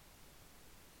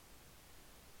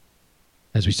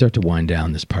 As we start to wind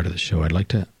down this part of the show, I'd like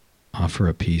to offer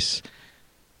a piece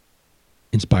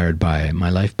inspired by my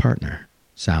life partner,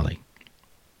 Sally.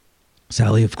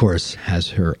 Sally, of course, has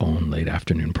her own late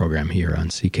afternoon program here on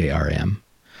CKRM.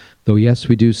 Though, yes,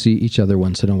 we do see each other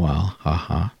once in a while.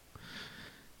 Ha.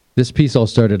 This piece all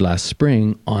started last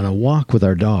spring on a walk with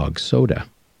our dog, Soda.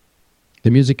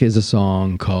 The music is a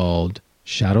song called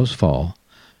Shadows Fall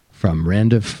from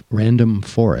Random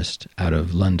Forest out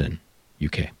of London,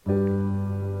 UK.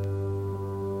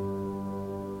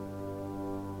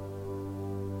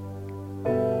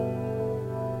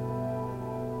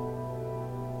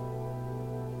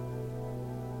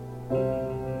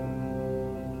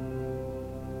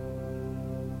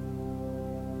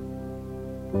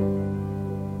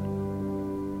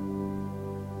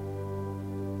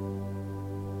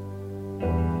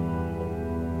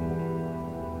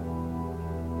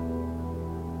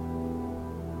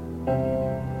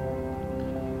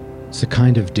 It's the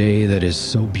kind of day that is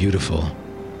so beautiful,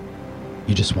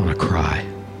 you just want to cry,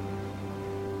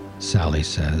 Sally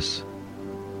says.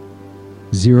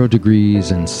 0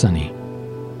 degrees and sunny.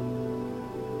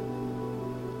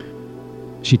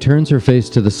 She turns her face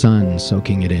to the sun,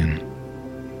 soaking it in.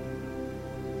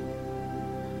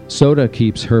 Soda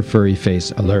keeps her furry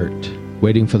face alert,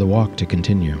 waiting for the walk to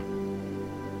continue.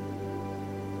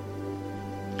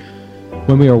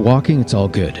 When we are walking, it's all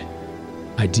good.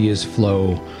 Ideas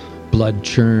flow, blood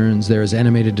churns, there is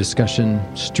animated discussion,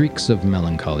 streaks of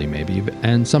melancholy maybe,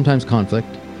 and sometimes conflict,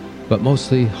 but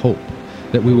mostly hope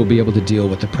that we will be able to deal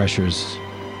with the pressures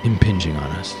impinging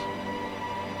on us.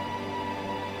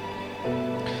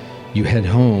 You head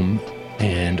home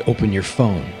and open your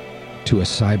phone to a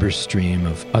cyber stream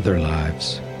of other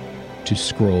lives to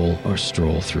scroll or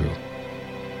stroll through.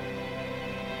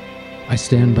 I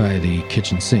stand by the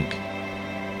kitchen sink.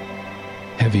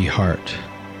 Heavy heart.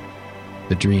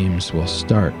 The dreams will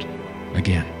start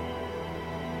again.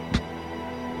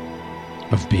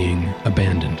 Of being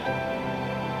abandoned.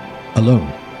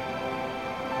 Alone.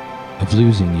 Of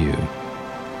losing you.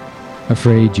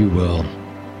 Afraid you will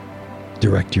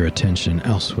direct your attention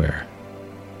elsewhere.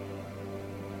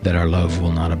 That our love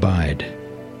will not abide.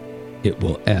 It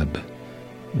will ebb.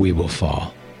 We will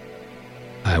fall.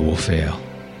 I will fail.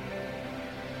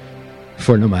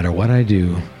 For no matter what I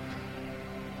do,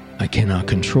 I cannot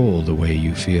control the way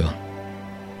you feel.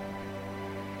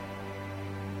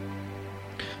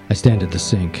 I stand at the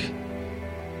sink.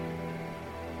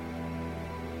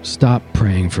 Stop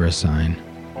praying for a sign.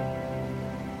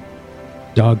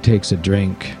 Dog takes a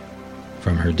drink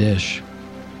from her dish.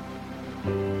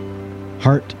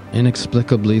 Heart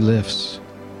inexplicably lifts.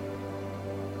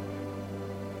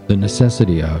 The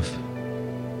necessity of,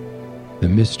 the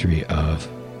mystery of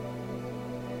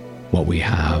what we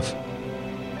have.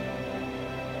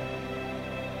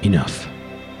 Enough.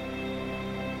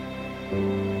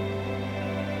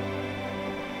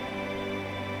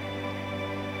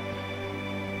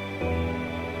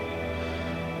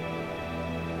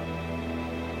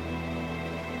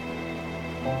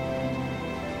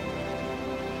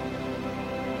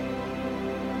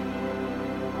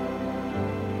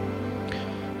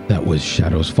 That was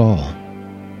Shadows Fall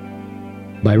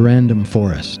by Random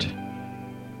Forest.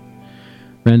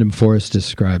 Random Forest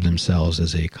describe themselves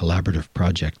as a collaborative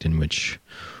project in which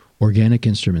organic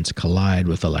instruments collide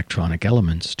with electronic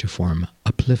elements to form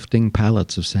uplifting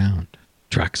palettes of sound,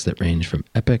 tracks that range from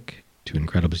epic to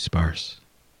incredibly sparse.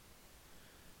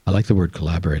 I like the word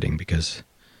collaborating because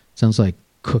it sounds like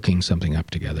cooking something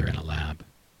up together in a lab.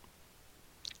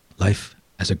 Life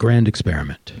as a grand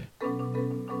experiment.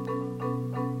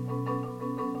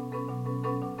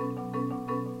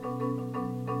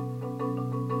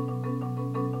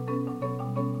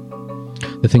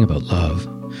 The thing about love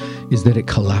is that it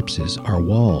collapses our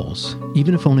walls,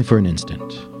 even if only for an instant.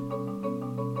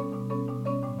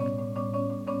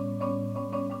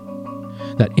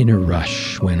 That inner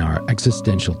rush when our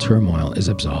existential turmoil is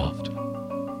absolved.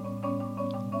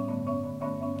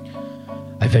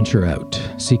 I venture out,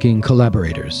 seeking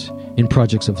collaborators in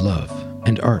projects of love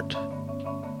and art.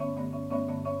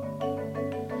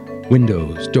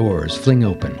 Windows, doors fling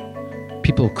open.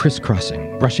 People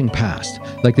crisscrossing, brushing past,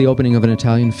 like the opening of an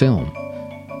Italian film.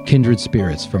 Kindred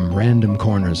spirits from random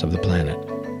corners of the planet.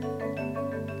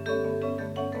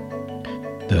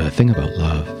 The thing about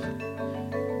love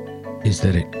is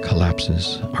that it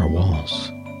collapses our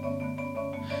walls.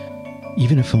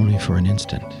 Even if only for an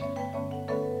instant.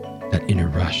 That inner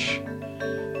rush,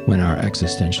 when our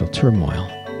existential turmoil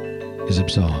is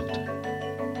absolved.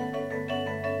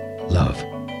 Love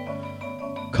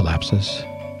collapses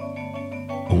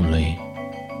only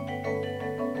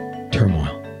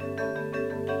turmoil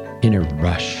in inner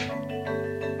rush.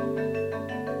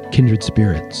 Kindred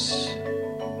spirits.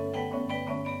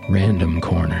 Random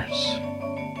corners.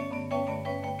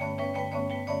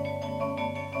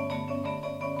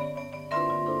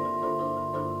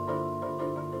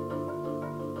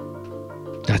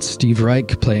 That's Steve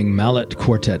Reich playing Mallet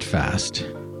Quartet Fast.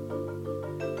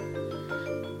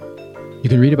 You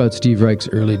can read about Steve Reich's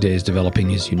early days developing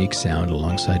his unique sound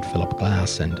alongside Philip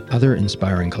Glass and other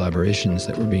inspiring collaborations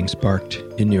that were being sparked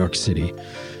in New York City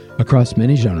across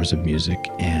many genres of music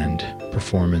and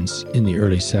performance in the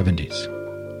early 70s.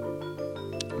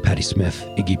 Patti Smith,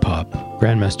 Iggy Pop,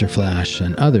 Grandmaster Flash,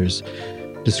 and others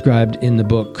described in the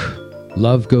book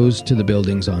Love Goes to the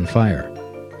Buildings on Fire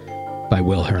by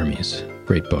Will Hermes.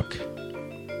 Great book.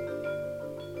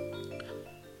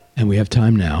 And we have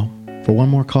time now for one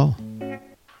more call.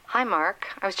 Hi, Mark.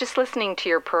 I was just listening to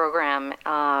your program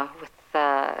with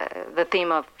the theme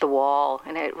of The Wall,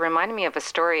 and it reminded me of a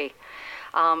story.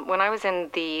 When I was in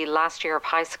the last year of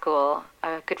high school,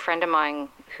 a good friend of mine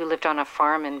who lived on a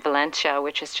farm in Valencia,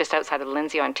 which is just outside of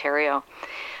Lindsay, Ontario,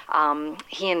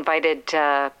 he invited,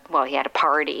 he had a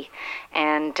party,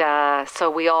 and so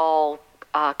we all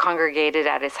congregated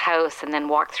at his house and then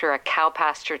walked through a cow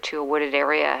pasture to a wooded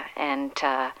area, and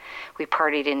we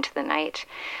partied into the night.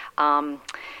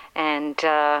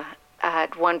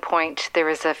 At one point, there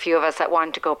was a few of us that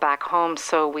wanted to go back home,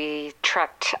 so we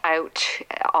trekked out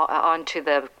onto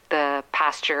the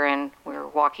pasture, and we were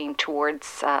walking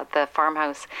towards the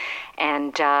farmhouse,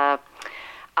 and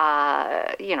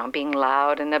being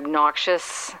loud and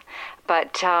obnoxious.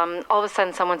 But all of a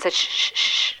sudden, someone said shh, shh,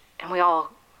 shh, and we all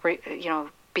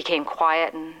became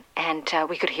quiet, and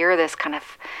we could hear this kind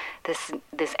of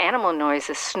this animal noise,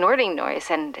 this snorting noise,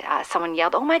 and someone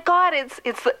yelled, "Oh my God, it's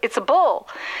a bull,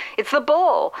 it's the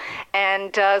bull!"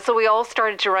 And so we all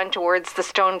started to run towards the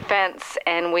stone fence,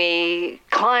 and we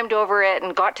climbed over it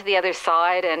and got to the other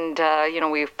side, and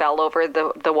we fell over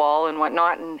the wall and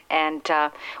whatnot, and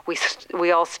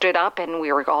we all stood up, and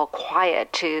we were all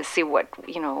quiet to see what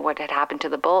had happened to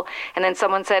the bull. And then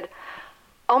someone said,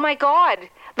 "Oh my God,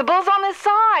 the bull's on this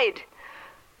side!"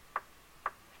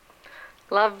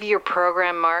 Love your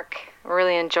program, Mark.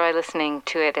 Really enjoy listening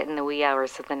to it in the wee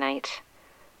hours of the night.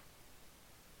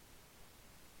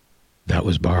 That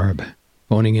was Barb,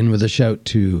 phoning in with a shout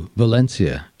to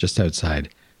Valencia, just outside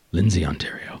Lindsay,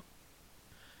 Ontario.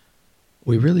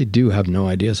 We really do have no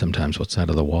idea sometimes what side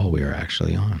of the wall we are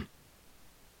actually on.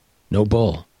 No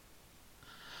bull.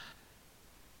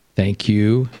 Thank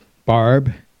you,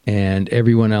 Barb, and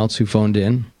everyone else who phoned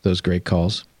in, those great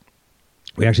calls.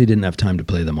 We actually didn't have time to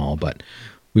play them all, but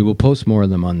we will post more of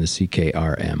them on the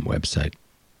CKRM website.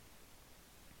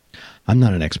 I'm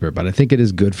not an expert, but I think it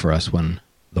is good for us when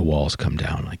the walls come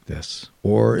down like this,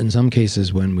 or in some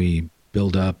cases when we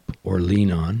build up or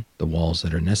lean on the walls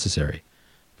that are necessary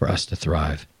for us to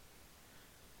thrive.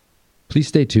 Please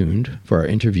stay tuned for our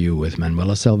interview with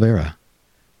Manuela Silveira,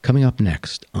 coming up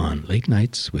next on Late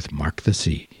Nights with Mark the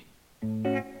C.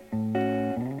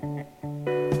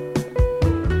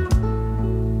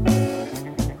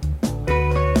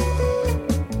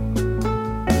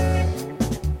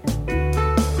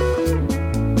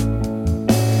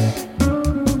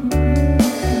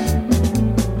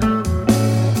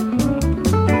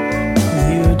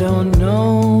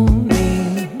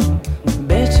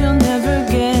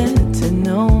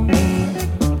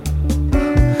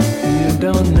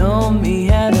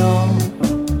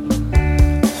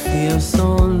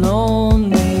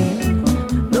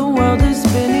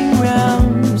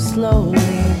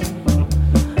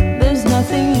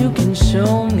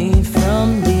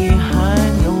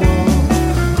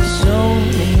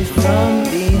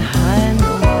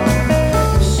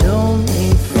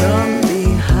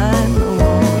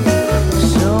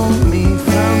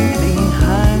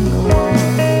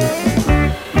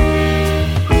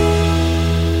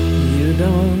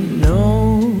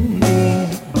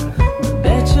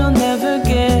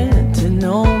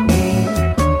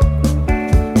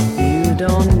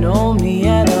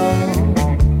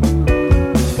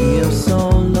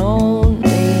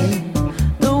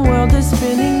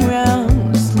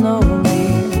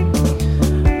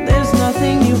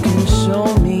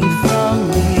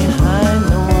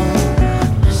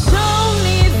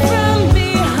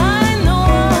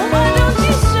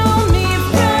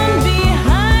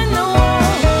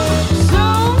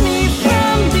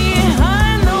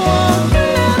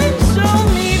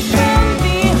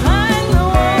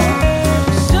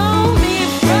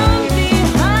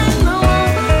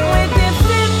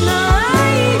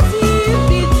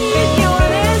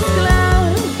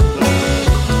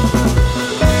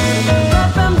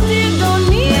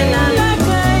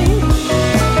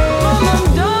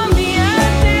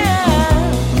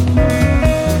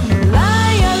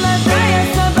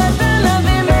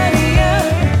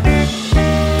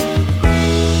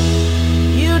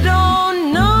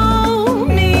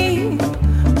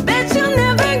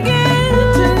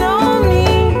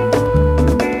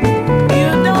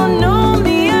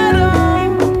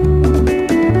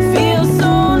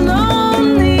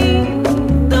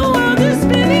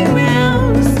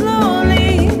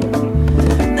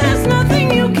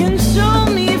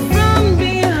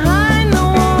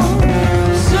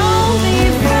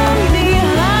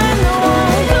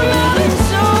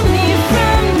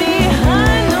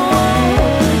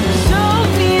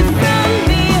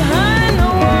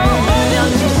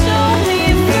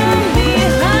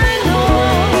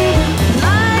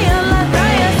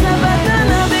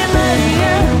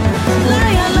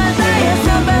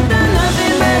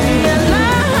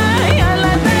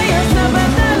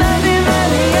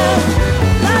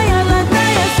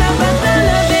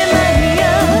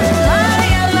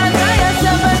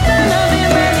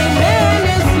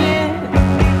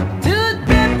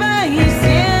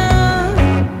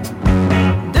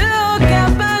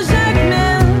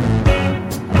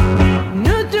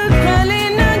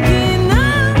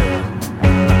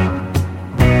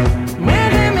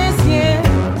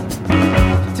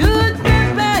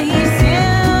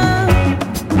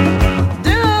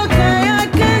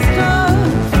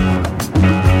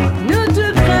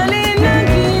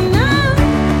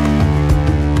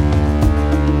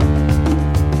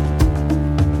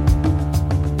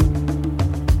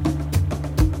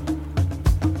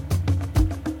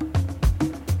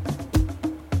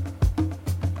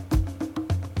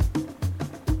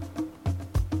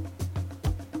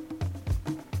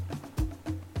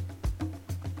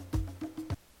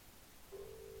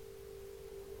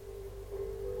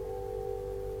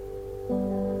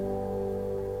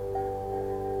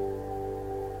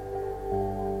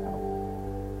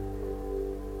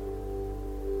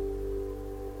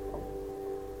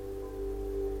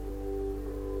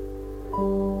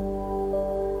 you.